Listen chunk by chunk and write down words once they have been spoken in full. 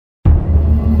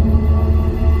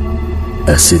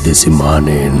ඇසිදිසි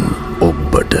මානෙන්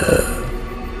ඔබට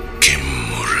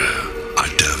කෙම්මුර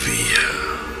අඩවිය.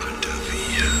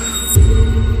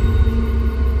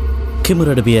 කෙම්මුර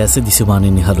අඩවිය ඇසිදිසි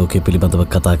මානෙන් ඉහළෝකයේ පිළිබඳව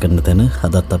කතා කරන තැන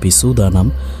අදත් අපි සූදානම්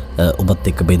ඔබත්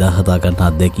එක්ක බෙදා හදා ගන්න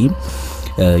අත්දැකීම්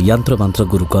යන්ත්‍ර මන්ත්‍ර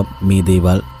ගුරුකම් මේ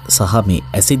දේවල් සහ මේ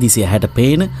ඇසිදිසි ඇහැට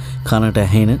පේන කනට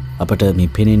ඇහෙන අපට මේ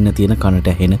පෙනෙන්න තියෙන කනට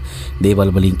ඇහෙන දේවල්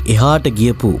වලින් එහාට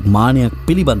ගියපු මානයක්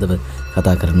පිළිබඳව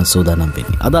කතා කරන සූදානම්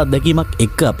වෙන්නේ. අද අත්දැකීමක්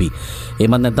එක්ක අපි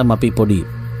එහෙමත් නැත්නම් අපි පොඩි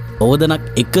ඕදනක්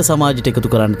එක්ක සමාජයට එකතු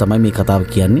කරන්න තමයි මේ කතාව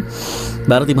කියන්නේ.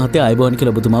 ಭಾರತಿ මහත්තයා අයබෝන්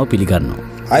කියලා ඔබතුමාව පිළිගන්නවා.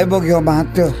 අයබෝගියෝ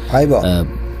මහත්තයෝ අයබෝ.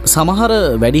 සමහර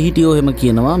වැඩිහිටියෝ එහෙම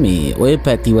කියනවා මේ ඔය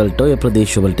පැතිවලට ඔය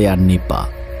ප්‍රදේශවලට යන්න එපා.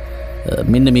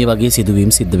 මෙන්න මේ වගේ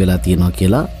සිදුවීම් සිද්ධ වෙලා තියෙනවා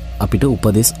කියලා අපිට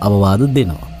උපදෙස් අවවාද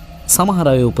දෙනවා. සමහර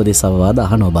අය උපදෙස් අවවාද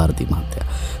අහනවා ಭಾರತಿ මහත්තයා.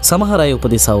 සමහර අය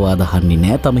උපදෙස් අවවාද අහන්නේ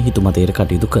නැහැ. තම හිතුමතේට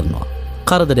කටයුතු කරනවා.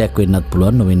 කරදරයක් වෙන්නත්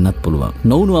පුළුවන් නොවෙන්නත් පුළුවන්.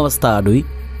 නොවුණු අවස්ථා අඩුයි.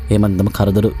 එහෙමත් නම්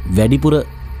කරදර වැඩිපුර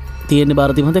තියෙන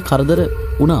ಭಾರತಿ මහත්තයා කරදර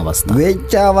වුණ අවස්ථා.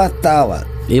 වෙච්ච අවස්ථාව.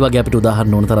 ඒ වගේ අපිට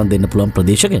උදාහරණ ඕන තරම් දෙන්න පුළුවන්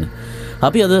ප්‍රදේශ ගැන.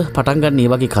 අපි අද පටන් ගන්න මේ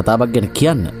වගේ කතාවක් ගැන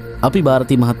කියන්න. අපි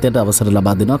ಭಾರತಿ මහත්තයාට අවසර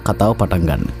ලබා දෙනවා කතාව පටන්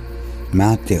ගන්න.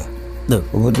 මහත්තයෝ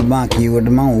ඔබතුමා කීවට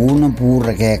මම ඌන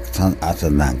පූර්ණකයක්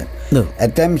අසඳහන් කරනවා.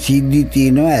 ඇතැම් සිද්ධි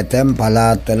තියෙනවා ඇතැම්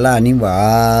පළාත්වල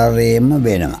අනිවාර්යයෙන්ම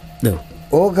වෙනවා.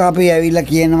 ඕක අපි ඇවිල්ලා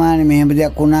කියනවානේ මෙහෙම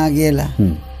දෙයක් වුණා කියලා.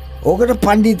 ඕකට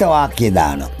පඬිත වාක්‍ය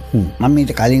දානවා. මම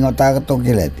ඊට කලින් වතාවකට ඔක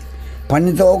කියලා ඇති.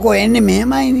 පඬිත ඕක එන්නේ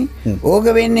මෙහෙමයිනේ. ඕක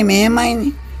වෙන්නේ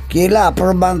මෙහෙමයිනේ කියලා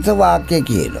අප්‍රබංශ වාක්‍ය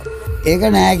කියනවා. ඒක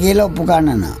නෑ කියලා ඔප්පු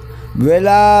ගන්නවා.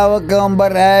 වෙලාවක උඹ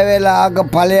රෑ වෙලාවක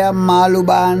ඵලයන් මාළු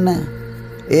බාන්න.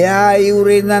 එයා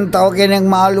ඉවුරින්දන් තව කෙනෙක්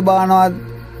මාළු බානවත්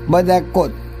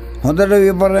බදැක්කොත් හොඳට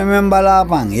විපරමෙන්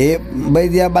බලාපන්. ඒ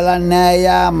බයිදියා බලන්නේ නෑ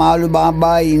එයා මාළු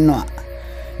බාබා ඉන්නවා.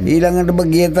 ඊළඟට ඔබ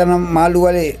ගියතන මාළු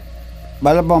වලේ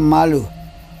බලපන් මාළු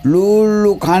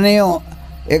ලූලු කණයෝ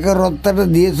එක රොත්තට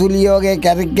දියසුලිය වගේ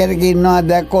කැරක් කැරක ඉන්නවා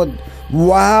දැක්කොත්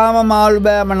වහාම මාළු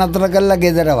බෑම නතර කරලා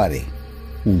ගෙදර වරේ.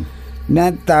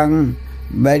 නැත්තම්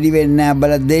වැඩි වෙන්නේ නැහැ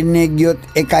බල දෙන්නේ ගියොත්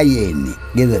එකයි එන්නේ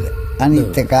ගෙදර.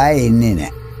 අනිත් එකයි එන්නේ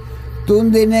නැහැ.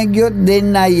 3 දෙනෙක් ගියොත්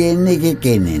දෙන්නයි එන්නේ එකෙක්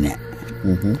එන්නේ නැහැ.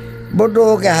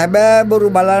 බොටෝක හැබැයි බොරු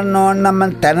බලන්න ඕන නම්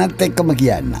මම තැනත් එක්කම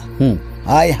කියන්න.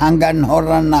 ආයි හංගන්න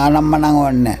හොරන්න අනම්මනම්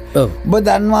ඕනේ. ඔබ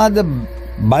දන්නවාද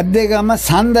බද්දේගම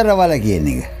සඳරවල කියන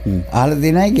එක? අහලා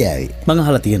තියෙනයි කියාවි. මම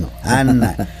අහලා තියෙනවා. අන්න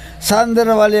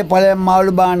සඳරවලේ ඵලයන්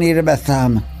මාළු බාන ඉර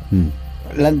බැස්සාම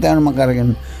ලන්තනම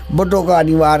කරගෙන බොටෝක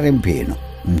අනිවාර්යෙන් පේනවා.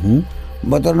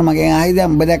 බොතොන මගෙන් ආයි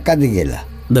දැන් ඔබ දැක්කද කියලා.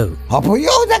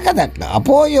 අපෝයෝ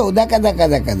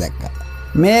දැක්ක.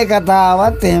 මේ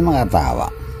කතාවත් එහෙම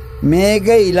කතාවක්. මේක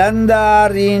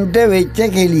ඉලන්දාරීන්ට වෙච්ච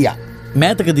කෙලියක්.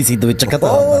 මෑතකදී සිද්ධ වෙච්ච කතාවක්.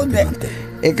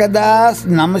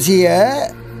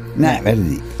 1900 නෑ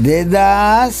වැරදි.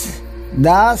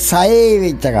 2016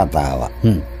 වෙච්ච කතාවක්.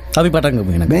 අපි පටන්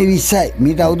ගමු එහෙනම්. මේ 20යි.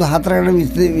 මීට අවුරුදු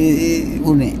 4කට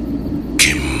උනේ.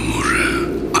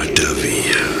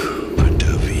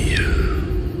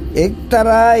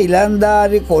 එක්තරා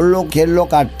ඉලන්දාරි කොල්ලෝ කෙල්ලෝ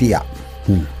කට්ටියක්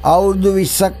අවුරුදු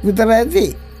 20ක් විතර ඇති.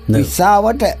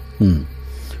 20වට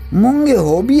මුන්ගේ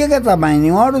හොබි එක තමයි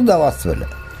නිවාඩු දවස්වල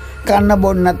කන්න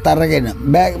බොන්නත් අරගෙන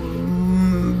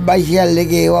බයිසිකල්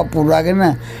එකේ ඒවා පුරාගෙන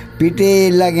පිටේ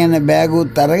ඉල්ලගෙන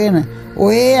බෑගුත් අරගෙන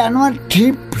ඔය යනවා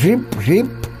ට්‍රිප්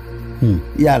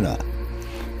යනවා.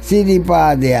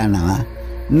 සිරිපාද යනවා,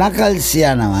 නකල්ස්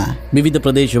යනවා, විවිධ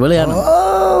ප්‍රදේශවල යනවා.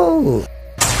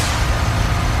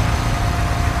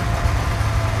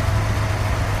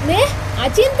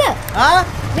 අචින්ත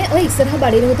මේ ඔය ඉස්සරහ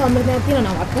බඩේනු තම්බරයක්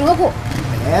තියෙනවා නවත්තනකෝ.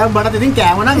 බඩට ඉතින්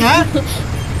කෑම නම් ඈ.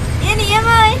 ඒ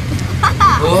නියමයි.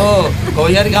 ඕ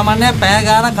කොයි හරි කමන්නේ පෑ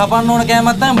ගානක් කපන්න ඕන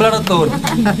කෑමක් තමයි උඹලටත් ඕනේ.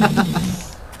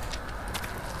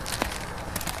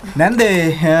 නැන්දේ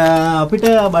අපිට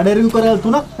බඩේරින් කරල්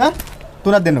 3ක් ඈ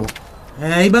 3ක් දෙන්නකෝ.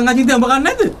 ඇයි බං අචින්ත උඹ කන්නේ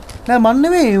නැද්ද? නෑ මන්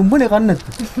නෙමෙයි උඹනේ කන්නේ නැද්ද?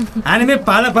 අනේ මේ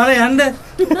පළ යන්න.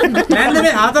 නැන්ද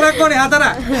මේ 4ක් ඕනේ 4ක්.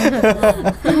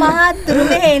 මහත්තුරු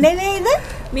මේ එනේ නේද?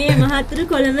 මේ මහත්තුරු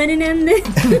කොළඹනේ නැන්ද?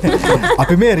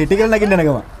 අපි මේ රිටිකල් නගින්න යන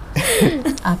ගම.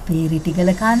 අපි රිටිකල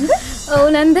කන්ද? ඔව්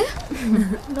නැන්ද?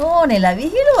 නෝනෙලා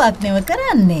විහිළුවක් නෙව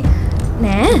කරන්නේ.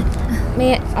 නෑ.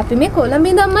 මේ අපි මේ කොළඹ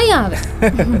ඉඳන්මයි ආවේ.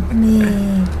 මේ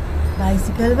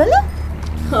බයිසිකල් වල?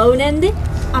 ඔව් නැන්ද?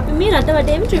 අපි මේ රට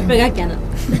වටේම ට්‍රිප් එකක් යනවා.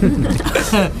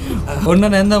 ඔන්න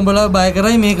නැන්ද උඹලා බය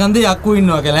කරයි මේ කන්දේ යක්කු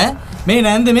ඉන්නවා කියලා ඈ. මේ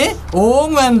නැන්ද මේ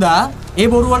ඕම් වැන්දා ඒ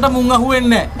බොරුවට මුං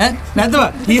අහුවෙන්නේ ඈ නැද්ද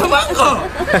කියවන්කෝ.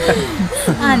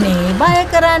 අනේ බය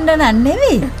කරන්න නන්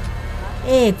නෙවෙයි.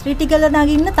 ඒ ත්‍රිටිකල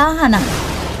නගින්න තාහනම්.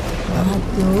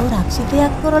 මහත්තයෝ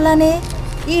රක්ෂිතයක් කරලානේ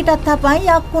ඊටත් අපයි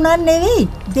යක්කුණන් නෙවෙයි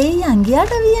දෙයියන්ගේ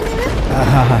අඩවිය නෙවෙයි.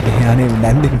 අනේ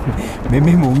නැන්ද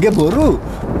මේ මුංගේ බොරු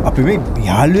අපි මේ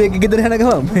යාළුවෙක් ගෙදර යන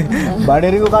ගමන්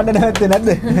බඩරිකු කන්න නැවැත්තේ නැද්ද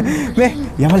මේ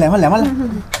යමල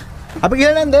අපි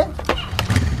කියලා නැන්ද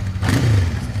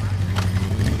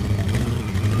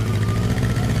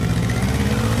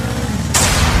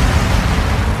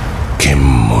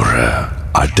Kemmura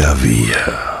Adaviya.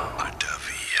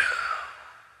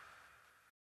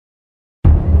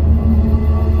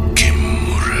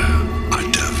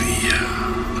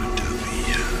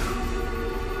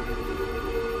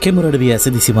 කෙමුර අඩවිය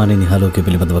ඇසදිසිමානයේ නිහාලෝකය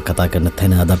පිළිබඳව කතා කරන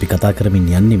තැන අද අපි කතා කරමින්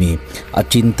යන්නේ මේ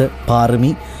අචින්ත පාරමි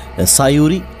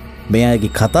සයුරි මෙයාගේ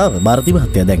කතාව ಭಾರತಿ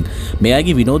මහත්තයා දැන්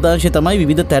මෙයාගේ විනෝදාංශය තමයි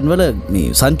විවිධ තැන්වල මේ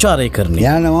සංචාරය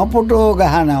කරන්නේ යනවා ෆොටෝ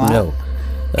ගහනවා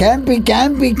කැම්පි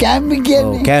කියන්නේ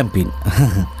කැම්පින්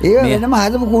ඒ වෙනම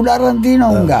හදපු කුඩාරන් තියෙන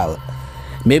උංගාව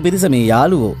මේ පිරිස මේ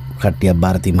යාළුවෝ කට්ටියක්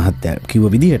ಭಾರತಿ මහත්තයා කිව්ව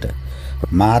විදිහට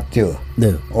මාත්‍යෝ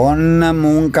ඔන්න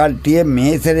මුන් කට්ටිය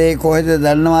මේසරේ කොහෙද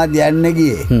දන්නවාද යන්න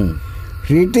ගියේ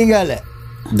ත්‍රිටිගල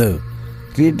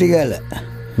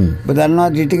ඔබ දන්නවා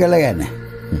ත්‍රිටිගල ගැන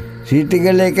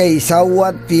ත්‍රිටිගල එක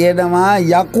ඉසව්වක් තියෙනවා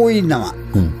යකු ඉන්නවා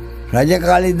රජ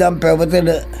කාලේ ඉඳන්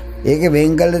පැවතෙන ඒක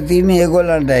වෙන් කරලා තියෙන්නේ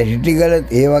ඒගොල්ලන්ට ත්‍රිටිගල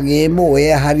ඒ වගේම ඔය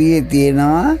හරියේ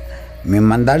තියෙනවා මේ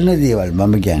මන් දන්න දේවල්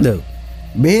මම කියන්නේ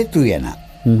බේතු යන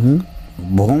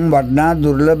බොහොම වටිනා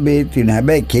දුර්ලභ බේත් තියෙනවා.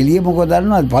 හැබැයි කෙලිය මොකද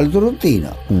දන්නවද? පළතුරුත්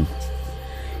තියෙනවා.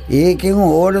 ඒකෙන්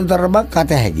ඕන තරමක්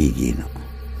කත හැකි කියනවා.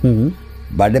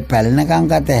 බඩ පැලනකම්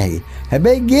කත හැකි.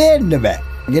 හැබැයි ගේන්න බෑ.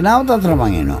 ගෙනාව තතර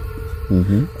මං එනවා.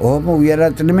 ඕම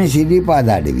උයරත් නෙමෙයි සිරිපාද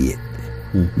අඩවියේ.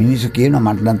 මිනිස්සු කියනවා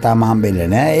මට නම් තාම හම්බෙන්නේ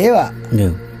නෑ ඒවා.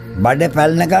 බඩ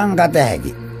පැලනකම් කත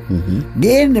හැකි.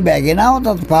 ගේන්න බෑ. ගෙනාව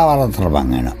තත් පාවරතර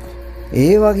මං එනවා.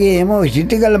 ඒ වගේම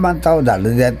සිටිකල මන් තව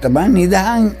දඩ දෙයක් තමයි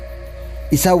නිදහන්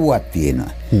ඉසව්වක්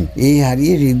තියෙනවා. ඒ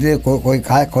හරිය රිද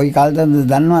කොයි කාලෙද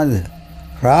දන්නවද?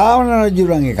 රාවණ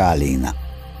රජුරන්ගේ කාලේ ඉඳන්.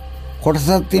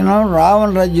 කොටසක් තියෙනවා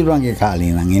රාවණ රජුරන්ගේ කාලේ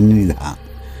ඉඳන් එන්නේ නිදහන්.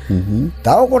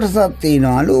 තව කොටසක්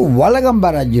තියෙනවලු වලගම්බ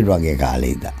රජුරන්ගේ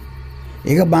කාලේ ඉඳන්.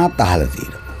 ඒක මාත් අහලා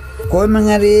තියෙනවා. කොයිම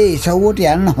හරි ඉසව්වට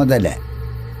යන්න හොඳ නැහැ.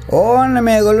 ඕන්න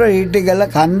මේගොල්ලෝ හිටිගල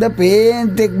කන්ද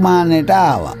පේන්තෙක් මානෙට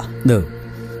ආවා.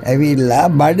 ඇවිල්ලා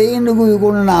බඩේ නුගු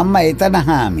විකුණන අම්මා එතන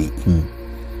හාමි.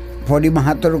 පොඩි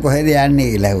මහත්තරු කොහෙද යන්නේ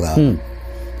කියලා ඇහුවා.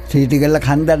 ටීටිගල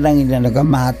කන්දඩන් ඉන්නක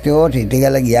මහත්තයෝ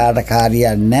ටීටිගල ගියාට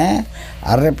කාරියක් නැහැ.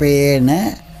 අර පේන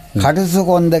කටුසු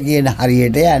කොන්ද කියන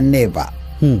හරියට යන්න එපා.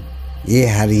 ඒ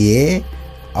හරියේ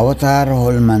අවතාර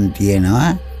හොල්මන් තියෙනවා.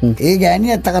 ඒ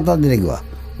ගෑණි ඇත්ත කතාවද කිව්වා.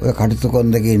 ඔය කටුසු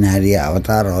කොන්ද කියන හරිය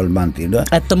අවතාර හොල්මන් තියෙනවා.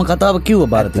 ඇත්තම කතාව කිව්ව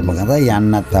ಭಾರತම කතාව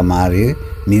යන්නත් තමයි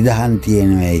නිදහන්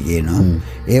තියෙනවයි කියනවා.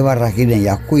 ඒව රකින්න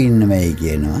යක්කු ඉන්නවයි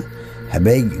කියනවා.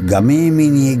 හැබැයි ගමේ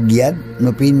මිනිහෙක් ගියත්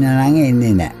නොපින්න නම්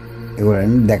එන්නේ නැහැ.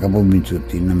 ඒගොල්ලන් දැකපු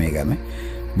මිනිස්සුත් ඉන්න මේ ගමේ.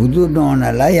 බුදු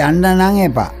නෝනලා යන්න නම්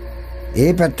එපා.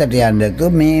 ඒ පැත්තට යන්න තු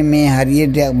මේ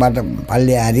හරියට බට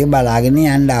පල්ලේ හරිය බලාගෙන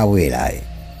යන්න ආව වෙලාවේ.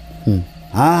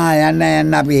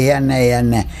 යන්න අපි යන්න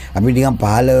අපි ටිකක්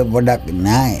පහළ පොඩක්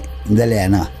නෑ ඉඳලා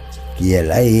යනවා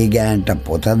කියලා ඒ ගෑනට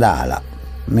පොත දාලා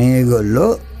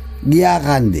මේගොල්ලෝ ගියා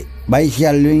කන්දේ.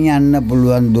 බයිසිකල් වලින් යන්න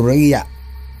පුළුවන් දුර ගියා.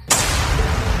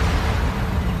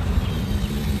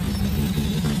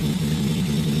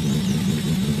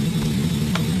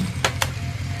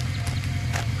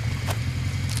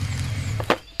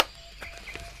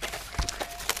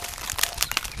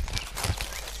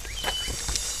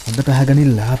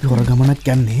 පැහැගනිල්ලා අපි හොර ගමනක්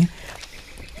යන්නේ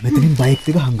මෙතනින් බයික්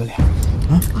එක හංගලයක්.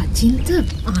 අචින්ත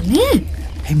අනේ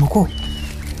ඒ මොකෝ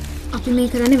අපි මේ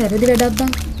කරන්නේ වැරදි වැඩක්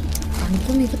බං. අනික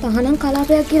මේක තහනම්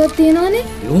කලාපයක් කියලා තියෙනවානේ.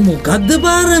 යෝ මොකද්ද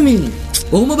පාරමි?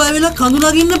 ඔහොම බය වෙලා කඳු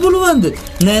නගින්න පුළුවන්ද?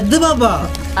 නැද්ද බබා?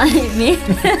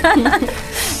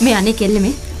 මේ අනේ කෙල්ල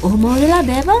මේ ඔහොම වෙලා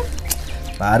බෑ බං.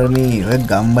 පාරමි ඔය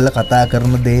ගම්වල කතා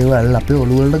කරන දේවල් අපේ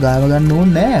ඔළුව වලට ගාව ගන්න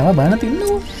ඕනේ නෑ. ඒවා බන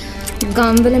තින්නකෝ.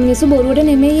 ගම්වල මිනිස්සු බොරුවට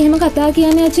නෙමෙයි එහෙම කතා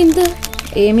කියන්නේ අචින්ත.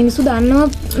 ඒ මිනිස්සු දන්නවා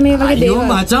මේ වගේ දේවල්. අයියෝ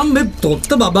මචං මේ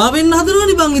තොත්ත බබා වෙන්න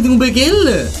හදනවනේ බං ඉතින් උඹේ කෙල්ල.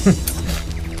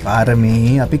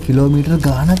 පාරමී අපි කිලෝමීටර්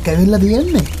ගාණක් ඇවිල්ලා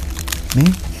තියන්නේ.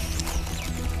 මේ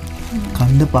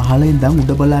කන්ද පහළ ඉඳන්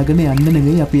උඩ බලාගෙන යන්න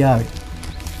නෙවෙයි අපි ආවේ.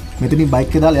 මෙතනින්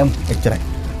බයික් එක දාලා යමු. එච්චරයි.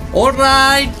 all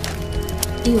right.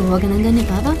 ඊයෝ ගණන් ගන්න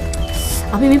එපා බං.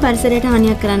 අපි මේ පරිසරයට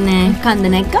හානියක් කරන්නේ නැහැ.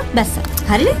 කන්ද නැක්ක බැස්සා.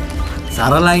 හරිනේ?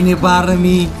 සරලයිනේ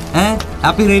පාරමී ඈ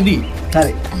අපි රෙඩි.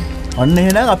 හරි. ඔන්න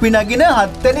එහෙනම් අපි නගින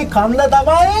හත්වෙනි කන්ද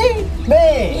තමයි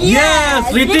මේ. yes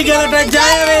රිටිගලට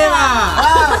ජය වේවා.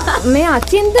 මේ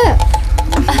අචින්ත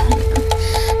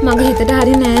මගේ හිතට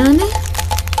හරි නෑනේ.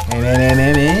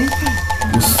 නේ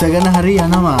උස්සගෙන හරි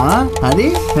යනවා. හරි?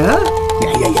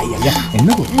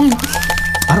 එන්නකෝ.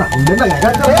 අර උන්දෙන්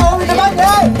ගගත්තා. ඒ ඕම් තමයි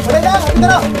ඒ. ඔලේ දාන්න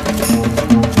හිටනවා.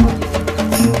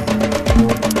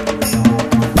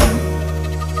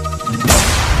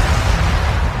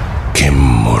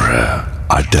 Kemmura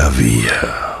Adaviya.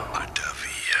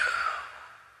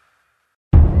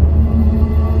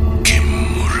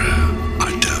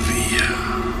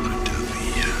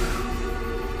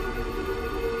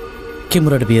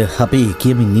 කෙමුරට පිය අපි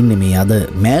කියමින් ඉන්න මේ අද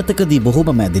මෑතකදී බොහෝම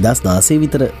මෑ 2016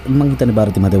 විතර මං හිතන්නේ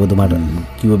ಭಾರತಿ මතවතුමාට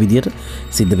කිව්ව විදියට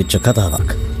සිද්ධ වෙච්ච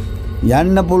කතාවක්.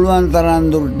 යන්න පුළුවන් තරම්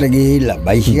දුරට ගිහිල්ලා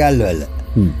බයිසිකල් වල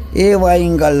ඒ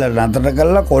වයින් කල්ලා නතර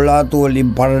කරලා කොලාතු වලින්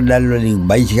පරඩල් වලින්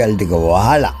බයිසිකල් ටික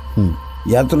වහලා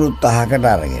යතුරුත් අහකට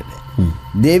අරගෙන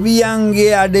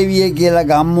දෙවියන්ගේ අඩවිය කියලා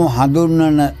ගම්මු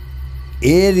හඳුන්වන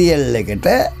ඒරියල්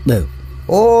එකට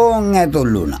ඕන්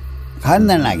ඇතුල් වුණා. කන්ද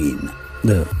නගින්න.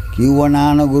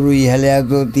 කිව්වනාන ගුරු ඉහළ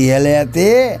යතොත් ඉහළ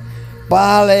යතේ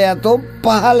පහළ යතොත්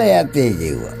පහළ යතේ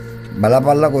කිව්වා.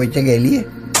 බලපල්ලා කොච්ච ගෙලියේ.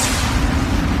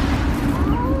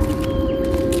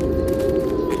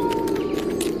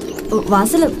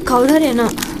 වාසල කවුරු හරි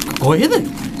එනවා. කොහෙද?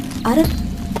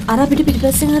 අර අපිට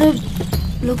පිටිපස්සෙන් අර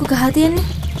ලොකු ගහ තියන්නේ.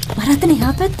 වරතන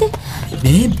එහා පැත්තේ.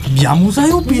 මේ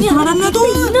යමුසයෝ පිස්සු නඩන්න නැතුව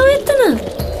ඉන්නව එතන.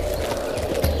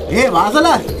 ඒ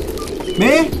වාසල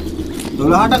මේ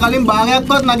 12ට කලින්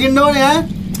භාගයක්වත් නගින්න ඕනේ ඈ.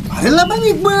 හරිලා බං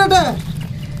ඉක්මනට.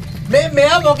 මේ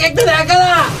මෙයා මොකෙක්ද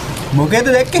දැකලා? මොකේද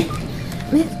දැක්කේ?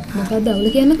 මේ මොකක්ද අවුල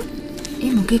කියන්නේ?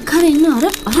 ඒ මොකෙක් හරි ඉන්න අර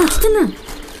අතන.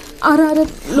 අර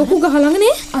ලොකු ගහ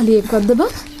ළඟනේ අලියෙක්වත්ද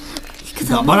බං?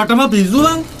 සමහරටම පිස්සු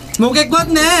බං. මොකෙක්වත්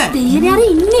නෑ. දෙයනේ අර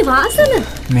ඉන්නේ වාසල.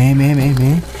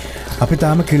 මේ අපි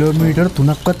තාම කිලෝමීටර්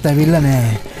 3ක්වත් ඇවිල්ලා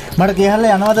නෑ. මට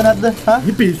කියහල්ලා යනවද නැද්ද? හා?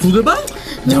 මේ පිස්සුද බං?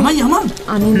 යමන්.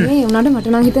 අනේ උනාට මට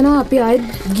නම් හිතෙනවා අපි ආයෙත්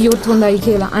ගියොත් හොඳයි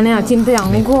කියලා. අනේ අචින්ත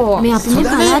යමුකෝ. මේ අපි මේ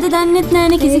පලාද දන්නෙත්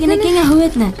නෑනේ කිසි කෙනෙක්ගෙන්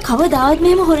අහුවෙත් නෑ. කවදාවත්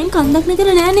මෙහෙම හොරෙන් කන්දක් නැතර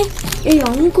නෑනේ. ඒ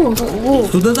යමුකෝ.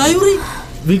 සුදතයුරි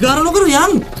විකාර නොකර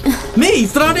යන්. මේ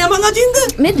ඉස්සරහට යමන් අචින්ත.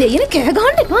 මේ දෙයින කෑ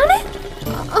ගහන්න එපානේ.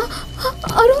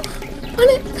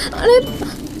 අනේ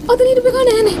අතන ඉඳපෙකා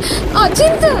නෑනේ.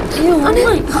 අචින්ත.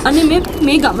 අනේ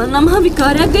මේ ගමන් නම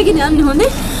විකාරයක් ගගෙන යන්නේ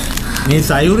හොඳේ. මේ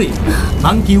සයුරි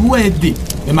මං කිව්වා එද්දි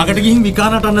මේ මකට ගිහින්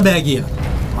විකාර නටන්න බෑ කියලා.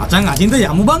 මචං අචින්ත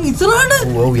යමු බං ඉස්සරහට.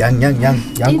 ඔව්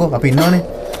යන්කෝ අපි ඉන්නවනේ.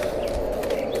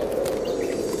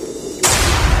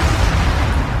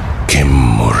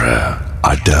 Kemmura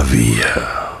Adaviya.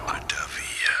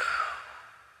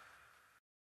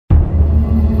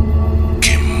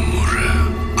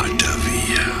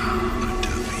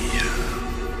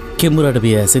 කෙමුරට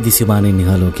පිය ඇසදිසිමානෙන්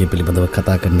නිහාලෝකය පිළිබඳව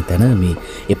කතා කරන තැන මේ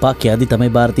එපා කියදි තමයි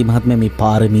ಭಾರತಿ මහත්මයා මේ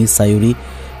පාරමී සයුරි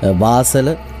වාසල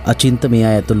අචින්ත මේ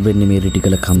අය ඇතුල් වෙන්නේ මේ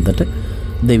රිටිකල කන්දට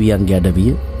දෙවියන්ගේ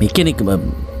අඩවිය මේ කෙනෙක්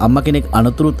අම්මා කෙනෙක්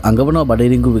අනතුරුත් අඟවනවා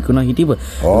බඩේරිංගු විකුණා හිටියව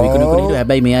විකුණුකොට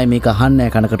හැබැයි මේ අය මේක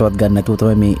අහන්නේ නැහැ කනකටවත් ගන්න නැතුව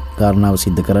තමයි මේ කාරණාව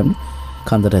සිද්ධ කරන්නේ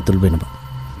කන්දට ඇතුල් වෙනවා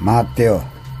මාත්‍යෝ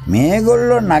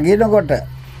මේගොල්ලෝ නගිනකොට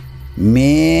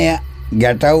මේ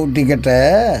ගැටවු ටිකට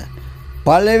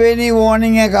පළවෙනි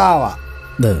වෝනින් එක ආවා.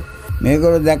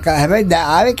 මේගොල්ලෝ දැක්කා හැබැයි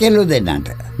ආවේ කෙල්ලෝ දෙන්නට.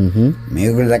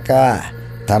 මේගොල්ලෝ දැක්කා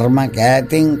තරමක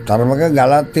ඈතින් තරමක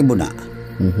ගලක් තිබුණා.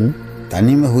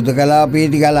 තනියම හුදකලා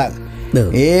පීටි ගලක්.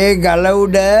 ඒ ගල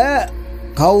උඩ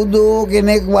කවුද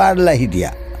කෙනෙක් වාඩිලා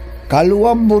හිටියා.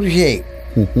 කළුවම් පුරුෂයෙක්.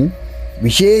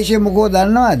 විශේෂ මොකෝ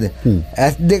දන්නවද?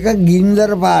 ඇස් දෙක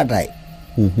ගින්දර පාටයි.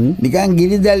 නිකන්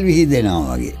ගිනි දැල්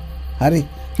විහිදෙනවා වගේ. හරි.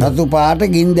 රතු පාට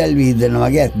ගිනි දැල් විහිදෙනවා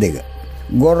වගේ ඇස් දෙක.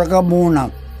 ගොරක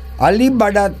මූණක් අලි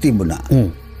බඩක් තිබුණා.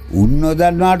 උන්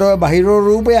නොදන්නාට ඔය බහිරෝ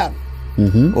රූපයක්.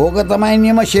 ඕක තමයි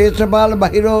නියම ශේත්‍රපාල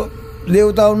බහිරෝ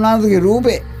දේවතාවුන් වහන්සේගේ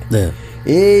රූපේ. ඒ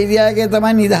ඒරියාවේ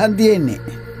තමයි නිදහන් තියෙන්නේ.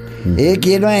 ඒ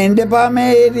කියනවා එන්න එපා මේ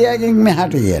ඒරියාවෙන්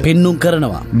මෙහාට කියලා. පෙන්නුම්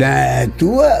කරනවා.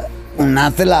 නැතුව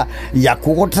උන්වහන්සේලා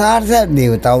යකු කොටාස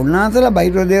දේවතාවුන් වහන්සේලා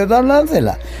බහිරෝ දේවතාවුන්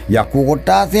වහන්සේලා යකු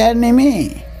කොටාස නෙමෙයි.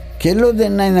 කෙල්ලෝ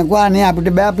දෙන්නයි නකෝ අනේ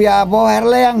අපිට බෑ අපි ආපහු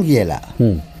හැරලා යන් කියලා.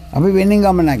 අපි වෙනින්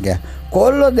ගමනක් යා.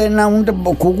 කොල්ලෝ දෙන්න උන්ට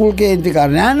කුකුල් කේන්ති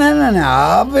කරන්නේ නෑ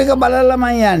ආපෙක බලලා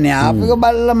මං යන්නේ ආපෙක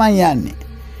බලලා මං යන්නේ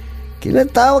කියලා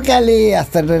තාව කැලේ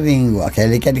අස්තර රිංගුවා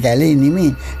කැලේ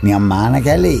නෙමෙයි නියම් මාන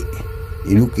කැලේ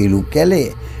ඉලු කැලේ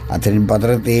අතරින්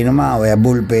පතර තේනවා ඔය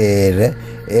බුල් පෙර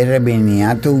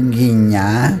එරබිනියා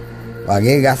තුංගින්නා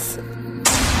වගේ ගස්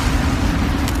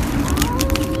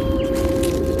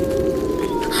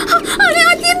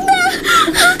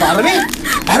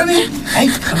අරනේ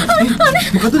ඇයි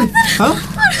මොකද හා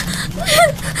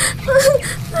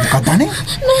මොකදනේ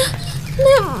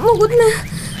නෑ මොකුත් නෑ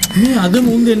මේ අද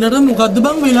මුන් දෙන්නට මොකද්ද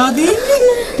බං වෙලා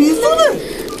තියෙන්නේ පිස්සුද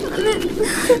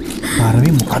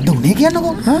පාරමී මොකද්ද උනේ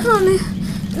කියන්නකෝ හා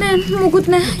නෑ මොකුත්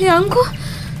නෑ යන්කෝ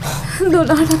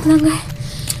 12ට ළඟයි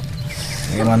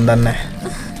ඒ මන් දන්නේ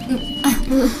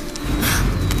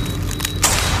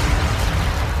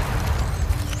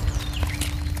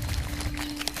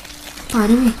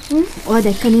පාරමී ඔයා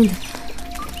දැක්ක නේද?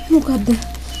 මොකද්ද?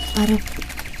 අර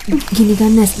ගිනි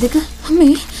ගන්න ඇස් දෙක.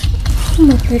 මේ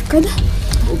මත් එක්කද?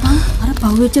 අර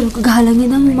පවුවෙච්ච ලොක ගහලන්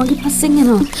ඉඳන් මගේ පස්සෙන්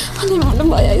එනවා. අනේ මට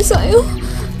බයයි සයෝ.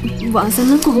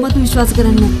 වාසන කොහොමද විශ්වාස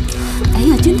කරන්නේ?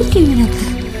 ඇයි අචින්ත කිව්වේ නැත්තේ?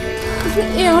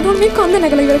 එයාට මේ කන්ද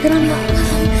නැගලා ඉවර කරන්න.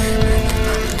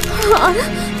 අර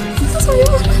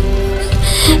සයෝ.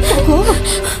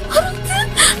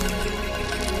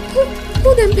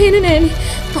 ඔය දැන් පේන්නේ නෑනේ.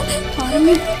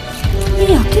 පාරමී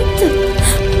මේ අකින්ත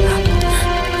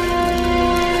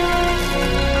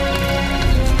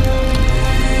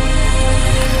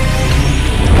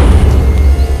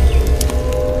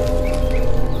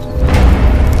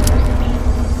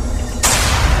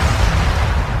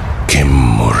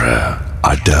Kemmura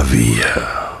Adaviya.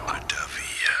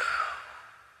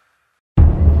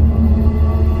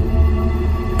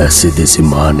 ඇසිදිසි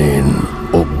මානයෙන්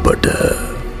ඔබ්බට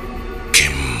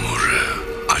Kemmura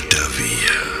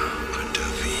Adaviya.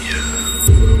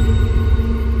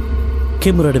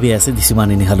 කෙමුර අඩවිය ඇසි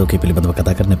දිසිමානයේ හලෝකය පිළිබඳව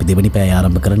කතා කරන අපි දෙවනි පැය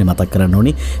ආරම්භ කරන්නේ මතක් කරන්න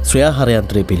ඕනේ ශ්‍රේයාහාර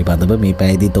යන්ත්‍රය පිළිබඳව මේ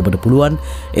පැයදීත් ඔබට පුළුවන්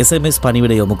SMS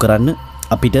පණිවිඩ යොමු කරන්න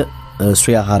අපිට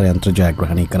ශ්‍රේයාහාර යන්ත්‍ර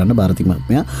ජයග්‍රහණය කරන්න ಭಾರತಿ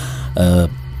මහත්මයා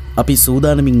අපි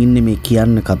සූදානමින් ඉන්නේ මේ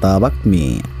කියන්න කතාවක්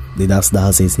මේ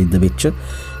 2016 සිද්ධ වෙච්ච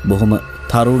බොහොම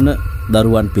තරුණ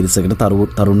දරුවන් පිරිසකට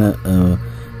තරුණ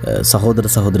සහෝදර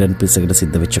සහෝදරයන් පිරිසකට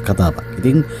සිද්ධ වෙච්ච කතාවක්.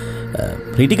 ඉතින්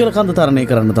ක්‍රිටිකල් කන්ද තරණය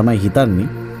කරන්න තමයි හිතන්නේ.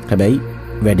 හැබැයි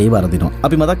වැඩේ වරදිනවා.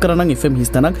 අපි මතක් කරනම් FM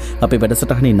හිස්තනක් අපේ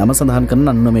වැඩසටහනේ නම සඳහන් කරන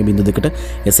 99.2ට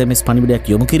SMS පණිවිඩයක්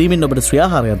යොමු කිරීමෙන් ඔබට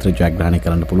ශ්‍රේයාහාර යන්ත්‍ර ජයග්‍රහණය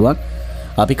කරන්න පුළුවන්.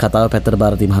 අපි කතාව පැත්තට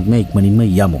ಭಾರತಿ මහත්මයා ඉක්මනින්ම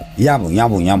යමු.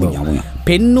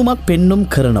 පෙන්නුමක් පෙන්නුම්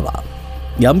කරනවා.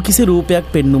 යම් කිසි රූපයක්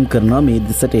පෙන්නුම් කරනවා මේ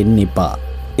දිසට එන්න එපා.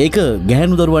 ඒක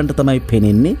ගැහැණු දරුවන්ට තමයි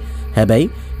පෙනෙන්නේ. හැබැයි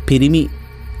පිරිමි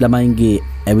ළමයින්ගේ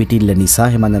ඇවිටිල්ල නිසා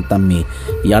එහෙම නැත්නම් මේ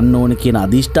යන්න ඕන කියන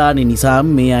අදිෂ්ඨානෙ නිසා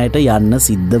මේ අයට යන්න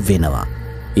සිද්ධ වෙනවා.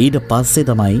 ඊට පස්සේ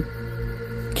තමයි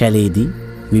කැලේදී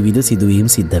විවිධ සිදුවීම්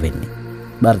සිද්ධ වෙන්නේ.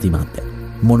 ಭಾರತಿ මහත්තයා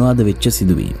මොනවද වෙච්ච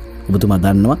සිදුවීම්? ඔබතුමා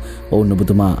දන්නවා? ඔවුන්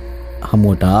ඔබතුමා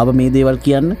හමුවට ආව මේ දේවල්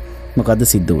කියන්න. මොකද්ද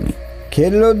සිද්ධ වුනේ?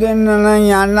 කෙල්ලෝ දෙන්න නම්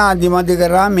යන්න අදිමදි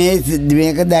කරා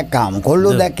මේක දැක්කාම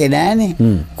කොල්ලෝ දැක්කේ නෑනේ.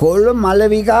 කොල්ලෝ මල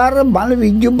විකාර බල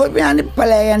විජ්ජුබ යන්නේ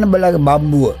පළය යන බලක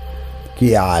බම්බුව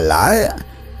කියලා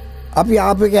අපි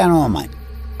ආපෙක යනවාමයි.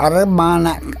 අර මාන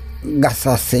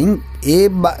ගස්සෙන් ඒ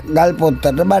ගල් පොත්තට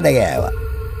බඩ ගෑවා.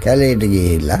 කැලේට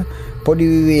ගිහිල්ලා පොඩි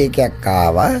විවේකයක්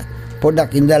ආවා.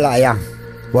 පොඩක් ඉඳලා යන්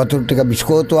වතුර ටික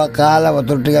බිස්කෝතුවක් කාලා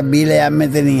වතුර ටික බීලා යන්න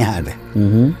මෙතනින් එහාට.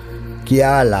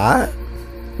 කියලා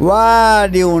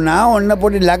වාඩි වුණා ඔන්න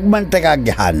පොඩි ලග්මන්ට් එකක්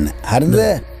ගහන්න. හරිද?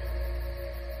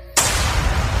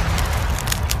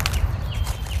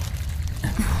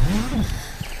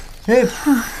 ඒ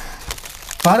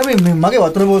පාරමී මගේ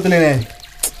වතුර බෝතලේ නෑ.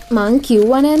 මං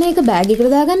කිව්වා නෑනේ ඒක බෑග් එකට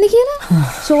දාගන්න කියලා.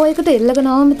 ෂෝ එකට එල්ලගෙන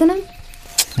ආව මෙතන.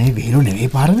 මේ වීරු නෙවෙයි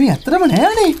පාරමී ඇත්තටම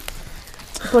නෑනේ.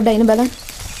 පොඩ්ඩක් ඉන්න බලන්න.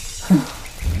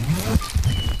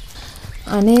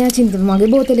 අනේ අචින්ත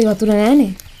මගේ බෝතලේ වතුර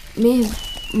නෑනේ. මේ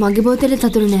මගේ බෝතලේ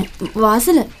වතුර නෑ.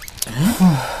 වාසල.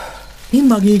 මේ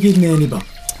මගේ එකක් නෑනේ බං.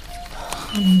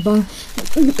 අනේ බං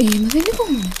එහෙම වෙන්නේ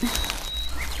කොහොමද?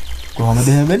 කොහොමද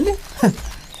එහෙම වෙන්නේ?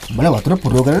 උඹලා වතුර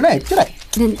පුරව කරන එච්චරයි.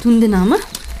 දැන් තුන් දෙනාම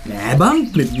නෑ බං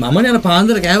මමනේ අර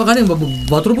පාන්දර කෑව කනේ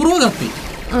වතුර පුරව ගත්තේ.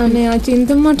 අනේ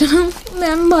අචින්ත මට නම්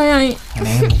දැන් බයයි.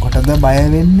 අනේ මොකටද බය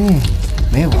වෙන්නේ?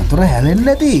 මේ වතුර හැලෙන්නේ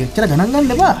නැති. එච්චර ගණන්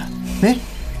ගන්න එපා. මේ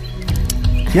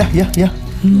ය.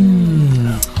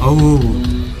 ඔව්.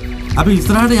 අපි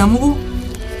ඉස්සරහට යමුකෝ.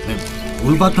 මේ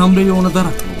උල්පත් හම්බෙයි ඕන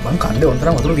තරම්. බං කණ්ඩේ ඕන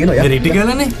තරම් වතුර තියෙනවා. රිටි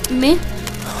ගලනේ. මේ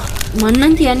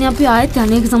මන්නම් කියන්නේ අපි ආයෙත්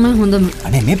අනේක තමයි හොඳම.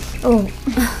 අනේ මේ ඔව්.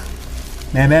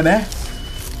 නෑ.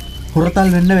 හොරතල්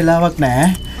වෙන්න වෙලාවක් නෑ.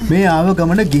 මේ ආව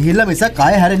ගමන ගිහිල්ලා මිසක්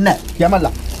ආයෙ හැරෙන්නේ නෑ.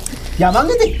 යමල්ලා.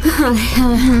 යමන් ඉතින්.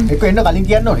 එක්ක එන්න කලින්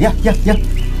කියන්න ඕනේ. ය.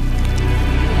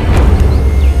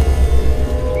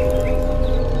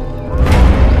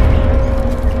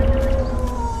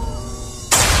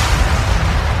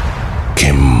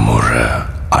 Kemmura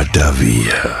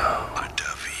Adaviya.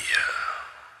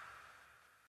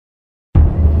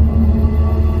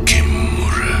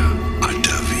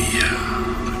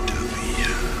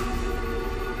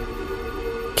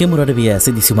 කෙමුර අඩවිය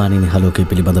ඇසි දිසිමානයේ හලෝකය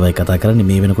පිළිබඳවයි කතා කරන්නේ.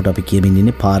 මේ වෙනකොට අපි කියමින්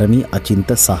ඉන්නේ පාරමී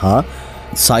අචින්ත සහ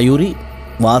සයුරි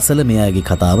වාසල මෙයාගේ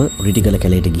කතාව. රිටිගල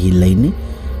කැලේට ගිහිල්ලා ඉන්නේ.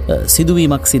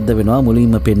 සිදුවීමක් සිද්ධ වෙනවා.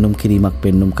 මුලින්ම පෙන්눔 කිරීමක්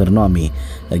පෙන්눔 කරනවා මේ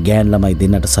ගෑන් ළමයි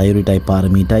දෙන්නට සයුරිටයි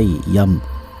පාරමීටයි යම්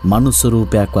මනුස්ස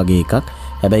රූපයක් වගේ එකක්.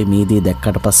 හැබැයි මේ දේ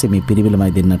දැක්කට පස්සේ මේ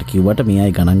පිරිවිලමයි දෙන්නට කිව්වට මේ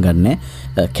අය ගණන් ගන්නෑ.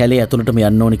 කැලේ ඇතුළටම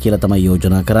යන්න ඕනේ කියලා තමයි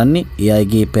යෝජනා කරන්නේ. ඒ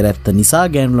අයගේ පෙරැත්ත නිසා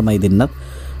ගෑනු ළමයි දෙන්නත්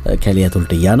කැලේ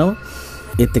ඇතුළට යනවා.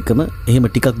 ඒත් එක්කම එහෙම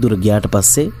ටිකක් දුර ගියාට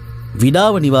පස්සේ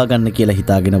විඩාව නිවා ගන්න කියලා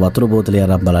හිතාගෙන වතුර බෝතලේ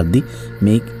අරන් බලද්දි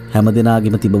මේ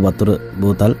හැමදෙනාගේම තිබ වතුර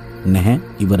බෝතල් නැහැ,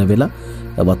 ඉවර වෙලා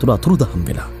වතුර අතුරුදහන්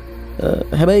වෙලා.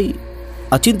 හැබැයි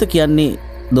අචින්ත කියන්නේ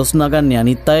දොස් නගන්නේ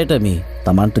අනිත් අයට මේ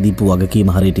Tamanට දීපු වගකීම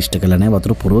හරියට ඉෂ්ට කළා නැහැ,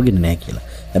 වතුර පුරවගෙන නැහැ කියලා.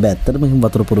 හැබැයි ඇත්තටම එහෙම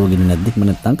වතුර පුරවගෙන නැද්ද? එහෙම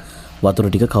නැත්නම් වතුර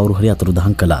ටික කවුරු හරි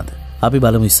අතුරුදහන් කළාද? අපි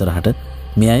බලමු ඉස්සරහට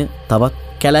මේ අය තවත්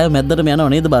කැලෑව මැද්දටම යනව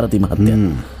නේද ಭಾರತಿ මහත්තයා?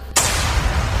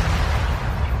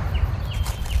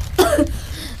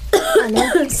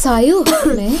 සයු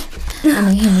මේ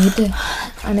අනේ හිමීට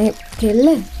අනේ කෙල්ල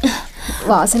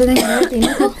වාසල දැන් යනවා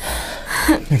තියෙනකෝ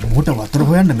මේ මොකට වතුර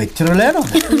හොයන්න මෙච්චර වෙලා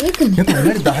යනවද? ඒක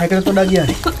විනාඩි 10කට වඩා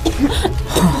ගියානේ.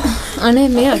 අනේ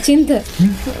මේ අචින්ත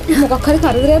මොකක් හරි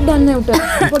කරදරයක් දන්නේ උට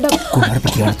පොඩක් කොහොමද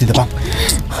පිටියට තියපන්.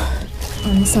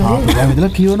 අනේ සයු දැන් විතර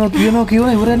කියනවා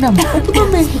ඉවර නැහැ මම.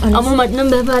 අම්මා මට නම්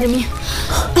බෑ පාරමී.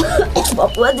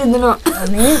 බපුවා දෙන්නවා.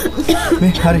 අනේ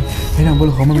මේ හරි එහෙනම්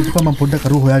බල කොහොම මිත්පා මම පොඩ්ඩක්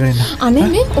කරුව හොයාගෙන එන්න. අනේ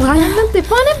මේ ඔයා යන්නත්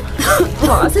එපානේ.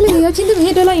 වාසල ගිය අචින්ත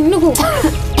මෙහෙට වෙලා ඉන්නකෝ.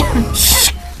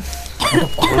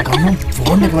 කොහොමද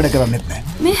ෆෝන් එක වැඩ කරන්නේ නැහැ.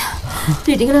 මේ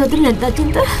පිටිකල වතුර නැද්ද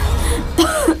අචින්ත?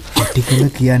 පිටිකල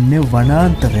කියන්නේ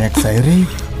වනාන්තරයක් සයරේ.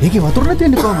 ඒකේ වතුර නැති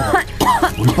වෙන්නේ කොහොමද?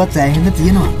 උල්පත් සෑහෙන්න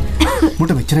තියෙනවා.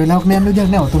 මුට මෙච්චර වෙලාවක් නෑ යන්න විදියක්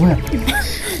නෑ වතුර හොයන්න.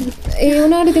 ඒ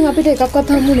වුණාට ඉතින් අපිට එකක්වත්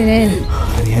හම්බුනේ නෑනේ.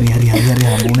 හරි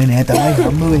හම්බුනේ නෑ තමයි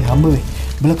හම්බ වෙයි.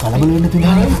 බල කලබල වෙන්න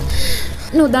තියෙනවා.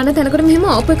 නොදන්න තැනකට මෙහෙම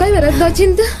ආපු එකයි වැරද්ද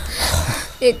අචින්ත.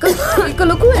 ඒක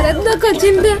ලොකු වැරද්දක්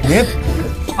අචින්ත.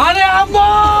 අනේ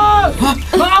අම්මා!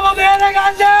 මාම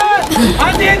බේරගන්න!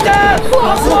 අචින්ත!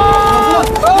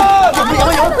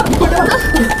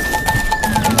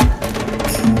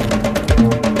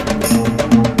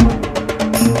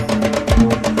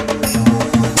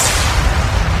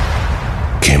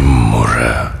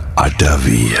 Kemmura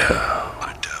Adaviya.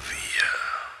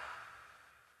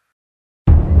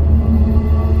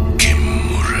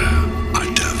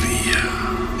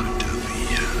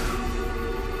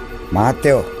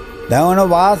 මහත්තයෝ දැන්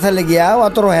වාසල ගියා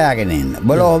වතුර හොයාගෙන එන්න.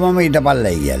 බල ඔහමම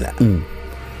ඊටපල්ලයි කියලා.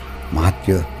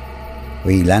 මහත්තයෝ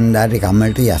ඔය ඉලන්දාරි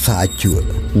කමලට යස අච්චුව.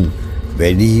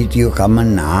 වැඩි හිටියෝ කම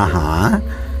නාහා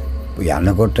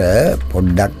යනකොට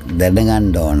පොඩ්ඩක් දැනගන්න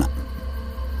ඕන.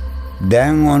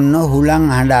 දැන් ඔන්න හුලං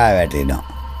හඬා වැටෙනවා.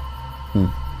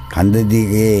 කන්ද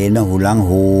දිගේ එන හුලං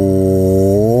හෝ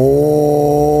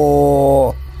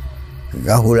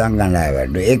ගහුලං හඬා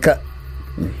වැටෙනවා. ඒක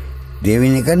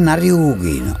දෙවෙනි එක නරියෝ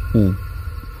කියනවා.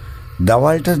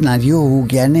 දවල්ට නරියෝ හූ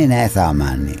කියන්නේ නෑ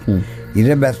සාමාන්‍යයෙන්. ඉර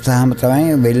බැස්සාම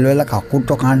තමයි වෙල්වල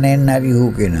කකුට්ටෝ කන්නේ නරියෝ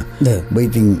කියනවා. ඔබ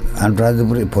ඉතින්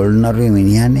අනුරාධපුරේ පොළොන්නරුවේ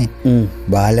මිනිහනේ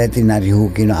බාල ඇති නරියෝ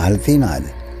කියන අහලා තියෙනවද?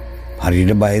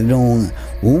 හරියට බයද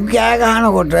උන් කෑ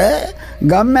ගහනකොට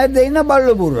ගම් මැද්දේ ඉන්න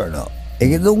බල්ලෝ පුරනවා.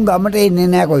 ඒකද උන් ගමට එන්නේ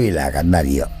නෑ කොයි වෙලාවකත්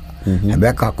නරියෝ.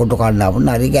 හැබැයි කකුට්ටෝ කන්න අපු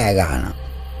නරි කෑ ගහනවා.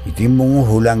 ඉතින් මුන්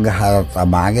හුලං ගහලා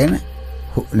තමාගෙන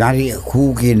නරි කූ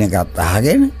කියන එකත්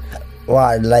අහගෙන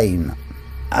වාඩිලා ඉන්න.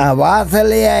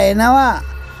 වාසලය එනවා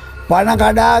පණ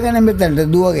කඩාගෙන මෙතනට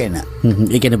දුවගෙන.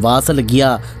 ඒ කියන්නේ වාසල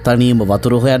ගියා තනියම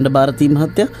වතුර හොයන්න ಭಾರತಿ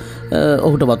මහත්තයා.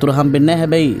 ඔහුට වතුර හම්බෙන්නේ නැහැ.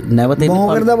 හැබැයි නැවතෙන්න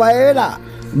මොකටද බය වෙලා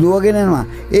දුවගෙන යනවා.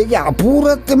 ඒකේ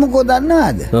අපූර්වත්වය මොකද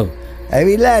දන්නවද? ඔව්.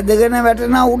 ඇවිල්ලා ඇදගෙන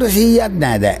වැටෙනා උට 100ක්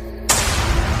නෑ දැන්.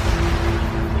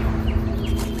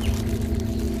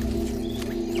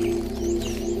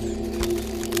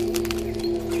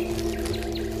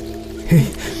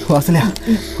 වාසලයා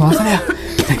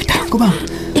නැගිට්ටක්කෝ බං.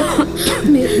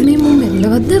 මේ මොන්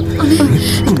මෙල්ලවද්ද? අනේ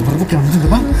මොනවද කියන්නේ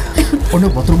බං? ඔන්න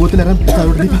වතුර බෝතල අරන්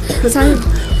සාරුට දීපන්. සාරු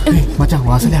මචං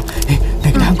වාසලයා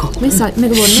නැගිට්ටක්කෝ.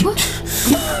 මේක බොන්නකෝ.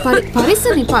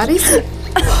 පරිස්සනේ.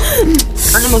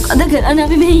 අනේ මොකද කරන්නේ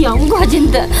අපි මේ යමුකෝ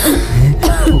අචින්ත.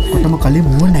 ඔක්කොටම කලින්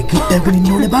මුව නැගිට්ටගෙන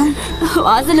ඉන්න ඕනේ බං.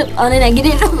 වාසල අනේ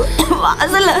නැගිටින්නකෝ.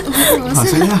 වාසල.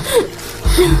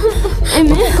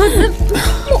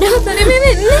 මොකද මේ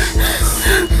වෙන්නේ?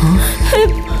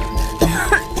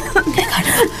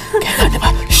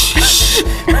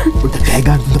 කෑ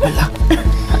ගන්න බලලා.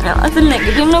 වාසල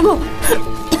නැගිටින්නකෝ.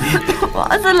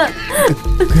 වාසල.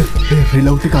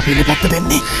 රිලවුට් එක අපේ පැත්ත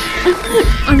දෙන්නේ.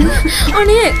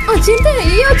 අනේ අචින්ත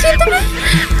මේ.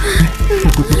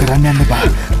 මොකද කරන්න යන්න බා.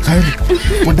 සයරි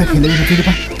පොඩ්ඩක් හෙලෙන්න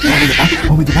තියපන්.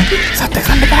 කොහොමද බං? සත්‍ය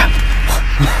කරන්න බා.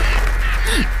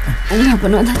 උන්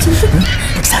අපනවද අචින්ත?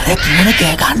 සරේ මොන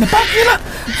කෑ ගන්න බා කියලා.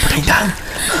 පොඩ්ඩක් ඉඳන්.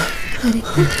 හරි.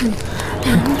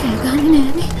 දැන් කෑ ගන්නේ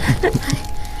නෑනේ.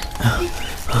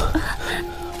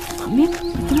 මේ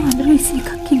මෙතන අnder විශ්ව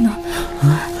එකක් ඉන්නවා.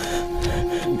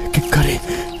 කරේ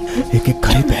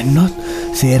වැන්නොත්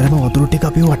සේරම වතුර ටික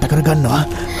අපි වට කර ගන්නවා.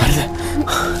 හරිද?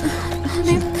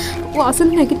 වාසල්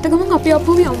නැගිට ගමන් අපි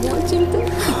අපෝ යමු අචින්ත.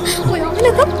 ඔයාම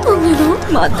නැතත් මම යනවා.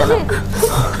 මාතනේ.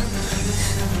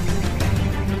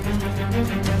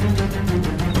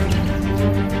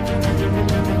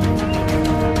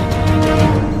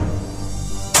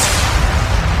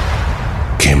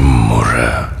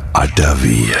 Kemmura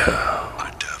Adaviya.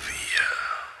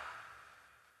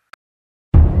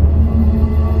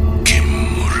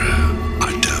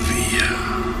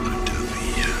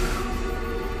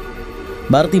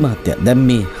 භාරති මහත්තයා දැන්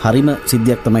මේ හරිම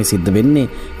සිද්ධියක් තමයි සිද්ධ වෙන්නේ.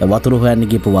 වතුර හොයන්න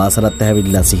ගිහපු වාසලත්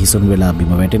ඇවිල්ලා සිහිසුන් වෙලා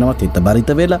බිම වැටෙනවා. තිත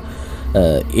බරිත වෙලා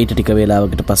ඊට ටික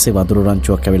වේලාවකට පස්සේ වතුර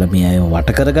රංචුවක් ඇවිල්ලා මේ අයව වට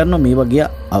කරගන්නවා. මේ වගේ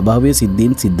අභාව්‍ය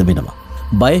සිද්ධීන් සිද්ධ වෙනවා.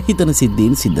 බය හිතන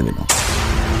සිද්ධීන් සිද්ධ වෙනවා.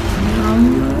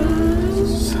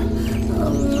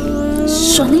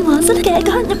 ශොනි වාසල කෑ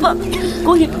ගහන්න එපා.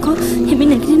 කො හිමි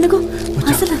නැගිටින්නකෝ.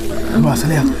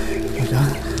 වාසලය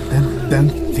දැන්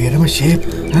තේරම ෂේප්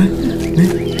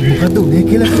මොකද උනේ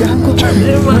කියලා කියන්නකෝ.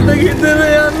 මට ගෙදර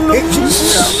යන්න.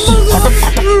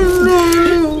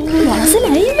 වාසල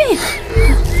ඇයි මේ?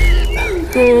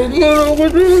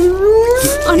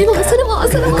 අනේ වාසල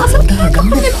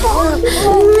ගන්න එපා.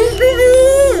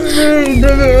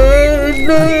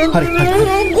 හරි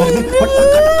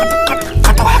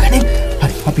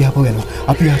අපි ආපහු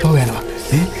යනවා.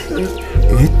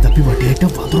 ඒත් අපි වටේට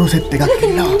වතුර සෙට් එකක්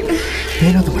ඉන්නවා.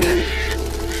 පේනවද මට?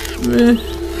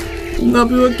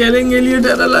 අපිව කැලෙන් එළියට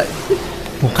ඇරලයි.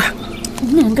 මොකක්?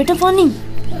 නංගට ෆෝනින්.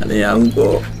 අනේ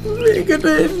යංකෝ මේකට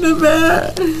එන්න බෑ.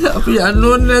 අපි යන්න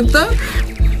ඕනේ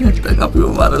නැත්තම් අපිව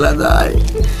මරලා දායි.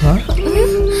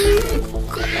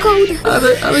 කවුද?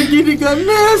 අර ගිනි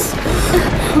ගන්නස්.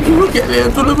 අපිව කැලේ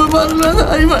තුලම මරලා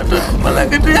දායි මට.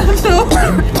 මලකට යන්න.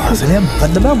 වාසලය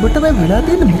මොකද්ද බා ඔබට මේ වෙලා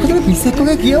තියෙන්නේ? මොකද පිස්සෙක්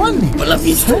වගේ කියවන්නේ? බල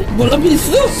පිස්සු.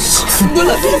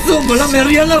 බල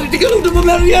මෙරියල්ලා ටික උඩම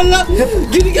මෙරියල්ලා.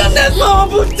 ගිනි ගන්නස් මාව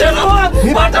පුච්චනවා.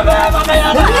 මට බෑ මම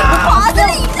යනවා.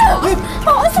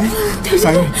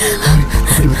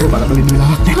 බලබලින්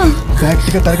වෙලාවක් නැහැ. බෑග්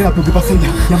ටික තරගෙන අපි උගේ පස්සේ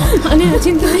යමු. අනේ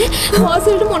අචින්තනේ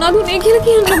වාසලට මොනවද උනේ කියලා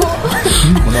කියන්නකෝ.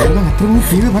 මොනවද අතරු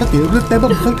තීවේ මට තේරුණත් නැහැ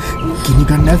බං. ගිනි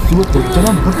ගන්න ඇස්සුව කොච්චර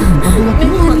මොකද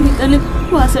මම හිතන්නේ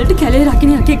වාසලට කැලේ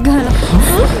රකින්න යකෙක් ගහලා.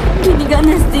 ගිනි ගන්න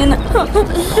ඇස් තියෙන.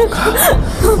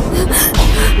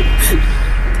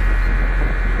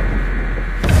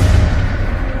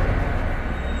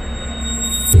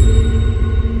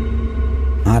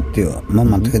 ආත්‍යෝ මම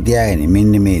මතක තියාගෙන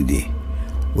මෙන්න මේදී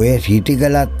ඔය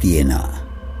රීටිකලක් තියෙනවා.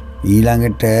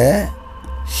 ඊළඟට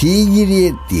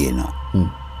සීගිරියෙත්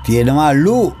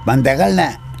තියෙනවාලු මං දැකලා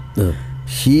නැහැ.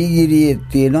 සීගිරියෙත්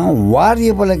තියෙනවා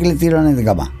වාරියපොළ කියලා තියෙනවා නේද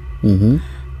ගම?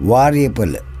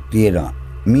 වාරියපොළ තියෙනවා.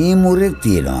 මීමුරේ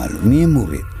තියෙනවාලු.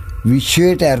 මීමුරේ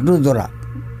විශ්වයට අරුණු දොරක්.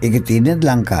 ඒක තියෙන්නේ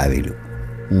ලංකාවේලු.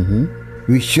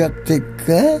 විශ්වත් එක්ක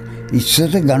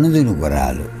ඉස්සර ගනුදෙනු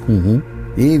කරාලු.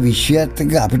 ඒ විශ්වයත්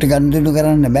එක්ක අපිට ගනුදෙනු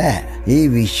කරන්න බෑ. ඒ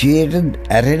විශ්වයට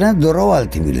ඇරෙන දොරවල්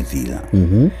තිබිලා තියෙනවා.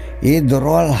 ඒ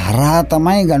දොරවල් හරහා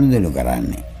තමයි ගනුදෙනු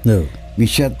කරන්නේ.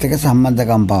 විශ්වයත් එක්ක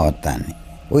සම්බන්ධකම් පවත්වන්නේ.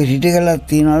 ওই රිටිකලක්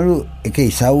තියනලු එක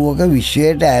ඉසව්වක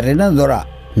විශ්වයට ඇරෙන දොරක්.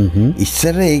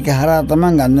 ඉස්සර ඒක හරහා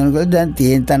තමයි ගනුදෙනු කරන්නේ. දැන්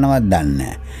තියෙන තැනවත් දන්නේ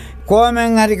නැහැ.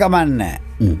 කොහොමෙන් හරි කමන්නේ.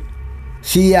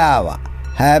 සියාව.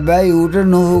 හැබැයි ඌට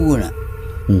නොහුගුණ.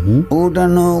 ඌට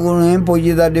නොහුගුණෙන්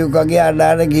පොජි දඩියුකගේ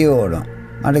අඩාඩ ගියෝන.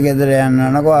 මට ගෙදර යන්න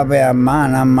නකෝ අපේ අම්මා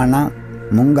අනම්මන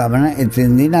මුන් ගමන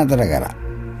එතෙන්දී නතර කරා.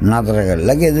 නතර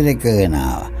කරලා ගෙදර එකගෙන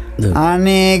ආවා.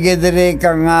 අනේ ගෙදර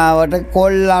එකන් ආවට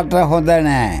කොල්ලට හොඳ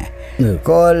නෑ.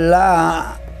 කොල්ලා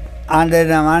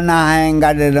අඬනවා නහයෙන්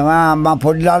ගඩනවා අම්මා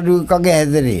පොඩි දඩියුකගේ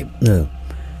හැදරේ.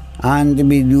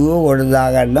 අන්තිමේ දුව කොට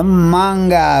දාගන්න මං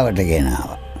ගාවට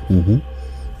ගෙනාවා.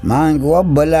 මං කිව්වා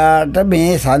බලාට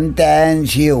මේ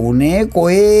සන්තෑන්සිය උනේ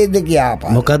කොහෙද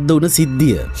කියපන්. මොකද්ද උන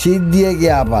සිද්ධිය? සිද්ධිය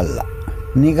කියපල්ලා.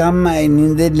 නිකම්ම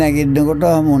නින්දෙන් නැගිටිනකොට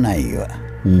හමුණයි කිව්වා.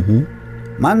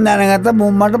 මං දැනගත්ත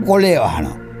මුම්මට කොලේ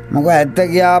වහනවා. මොකද ඇත්ත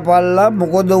කියපල්ලා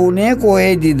මොකද උනේ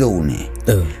කොහෙදිද උනේ.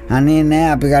 අනේ නෑ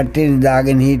අපි කට්ටිය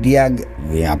නිදාගෙන හිටියා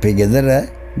අපේ ගෙදර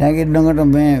නැගිටිනකොට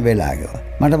මේ වෙලා කිව්වා.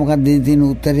 මට මොකක්ද දෙන්න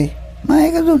උත්තරේ? මම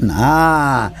ඒක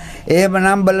දුන්නා.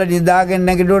 එහෙමනම් බල නිදාගෙන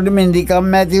නැගිටිනකොට මේ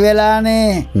නිකම්ම ඇති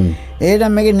වෙලානේ.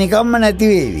 එහෙනම් මේක නිකම්ම නැති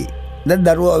වේවි. දැන්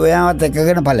දරුවා ඔයාවත්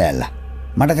එක්කගෙන ඵලයල්ලා.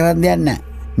 මට කරන්න දෙයක් නැහැ.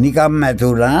 නිකම්ම ඇති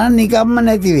උනා නිකම්ම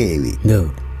නැති වේවි.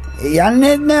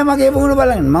 යන්නේ නැහැ මගේ පුහුණු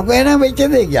බලන්න. මම කොහෙනම් වෙච්ච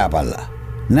දේ කියපල්ලා.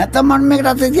 නැත්නම් මම මේකට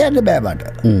අත තියන්න බෑ මට.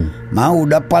 මම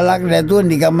උඩප්පල්ලක් නැතුව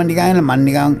නිකම්ම නිකන් මම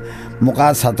නිකන් මොකක්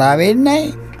සතා වෙන්නේ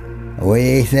නැහැ. ඔය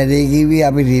ඉස්සරේ කිව්වි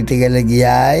අපි රීටිකල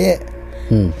ගියාය.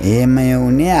 එහෙම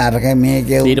යුනේ අරක මේක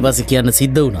ඊට පස්සේ කියන්න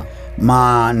සිද්ධ වුණා.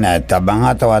 මා නැත බං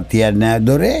අතවත් තියන්නේ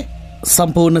දොරේ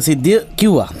සම්පූර්ණ සිද්ධිය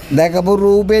කිව්වා. දැකපු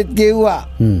රූපෙත් කිව්වා.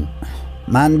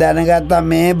 මන් දැනගත්තා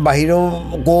මේ බහිරෝ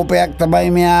කෝපයක් තමයි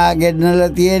මෙයා ගෙන්නලා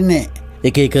තියෙන්නේ.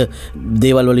 එක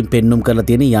දේවල් වලින් පෙන්නුම් කරලා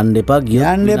තියෙන යන්න එපා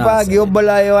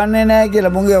ගියොබ්බලා එවන්නේ නැහැ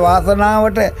කියලා මුගේ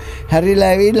වාසනාවට හැරිලා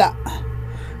ඇවිල්ලා.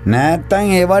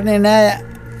 නැත්තම් එවන්නේ නැහැ.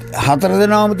 4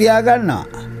 දෙනාම තියාගන්නවා.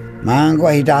 මං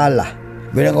කෝ හිටාලා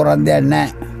වෙන කරන් දෙයක්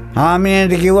නැහැ.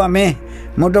 ආමිනේට කිව්වා මේ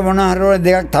මුට මොන හරවල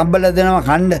දෙකක් තම්බලා දෙනවා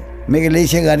කණ්ඩ. මේක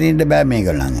ලේසියෙන් ගනින්න බෑ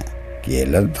මේගොල්ලන්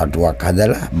කියලා තටුවක්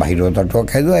හදලා බහිරෝ තටුවක්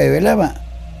හැදුවා ඒ වෙලාවම.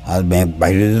 අද මේ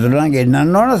බහිරෝ තටුවක්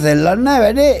ගෙන්නන්න ඕන සෙල්ලන්න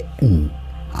වැඩේ.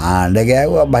 ආණ්ඩ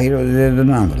ගෑව්වා බහිරෝ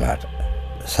දෙන්නාමලාට.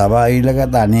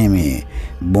 සභාවිලකට අනේ මේ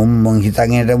බොම්බන්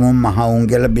හිතගෙනට මුන් මහවුන්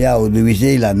කියලා බියා උදු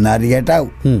විශේෂ ලන්නාරි ගැටව්.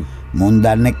 මුන්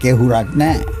දන්නේ කෙහුරක්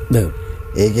නැහැ.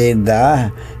 ඒකෙන්ද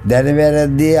දැන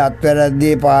වැරද්දී අත්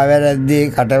වැරද්දී පා වැරද්දී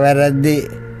කට වැරද්දී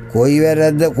කොයි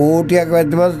වැරද්ද කෝටියක්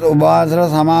වැද්දපස් ඔබ ආසර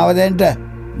සමාව දෙන්න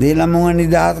දීලා මුන්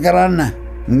නිදහස් කරන්න.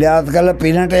 නිදහස් කළා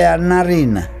පිනට යන්න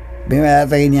හරින්න. මේ ඈත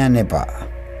ගෙනියන්න එපා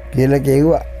කියලා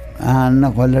කිව්වා.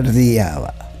 අහන්න කොල්ලට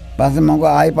සීයාවා. පස්සේ මම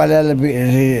ආයි ඵලයල්ල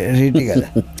රීටි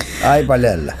කළා. ආයි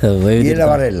ඵලයල්ල. කියලා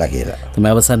වරෙල්ල කියලා.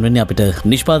 තමයි අවසන් වෙන්නේ අපිට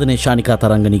නිෂ්පාදනයේ ශානිකා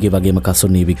තරංගනීගේ වගේම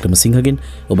කසුන්නී වික්‍රමසිංහගෙන්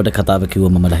ඔබට කතාව කිව්ව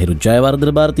මම ලහිරු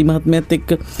ජයවර්ධන ಭಾರತಿ මහත්මයාත් එක්ක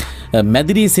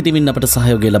මැදිරී සිටමින් අපට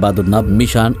සහයෝගය ලබා දුන්නා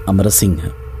මිෂාන් අමරසිංහ.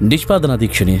 නිෂ්පාදන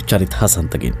අධීක්ෂණය චරිත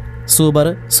හසන්තගෙන්. සුවබර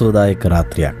සෝදායක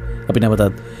රාත්‍රියක්. අපි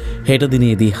නැවතත් හෙට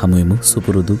දිනේදී හමුවෙමු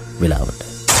සුපුරුදු වෙලාවට.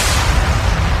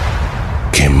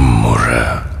 Kemmura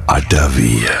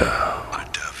Adaviya.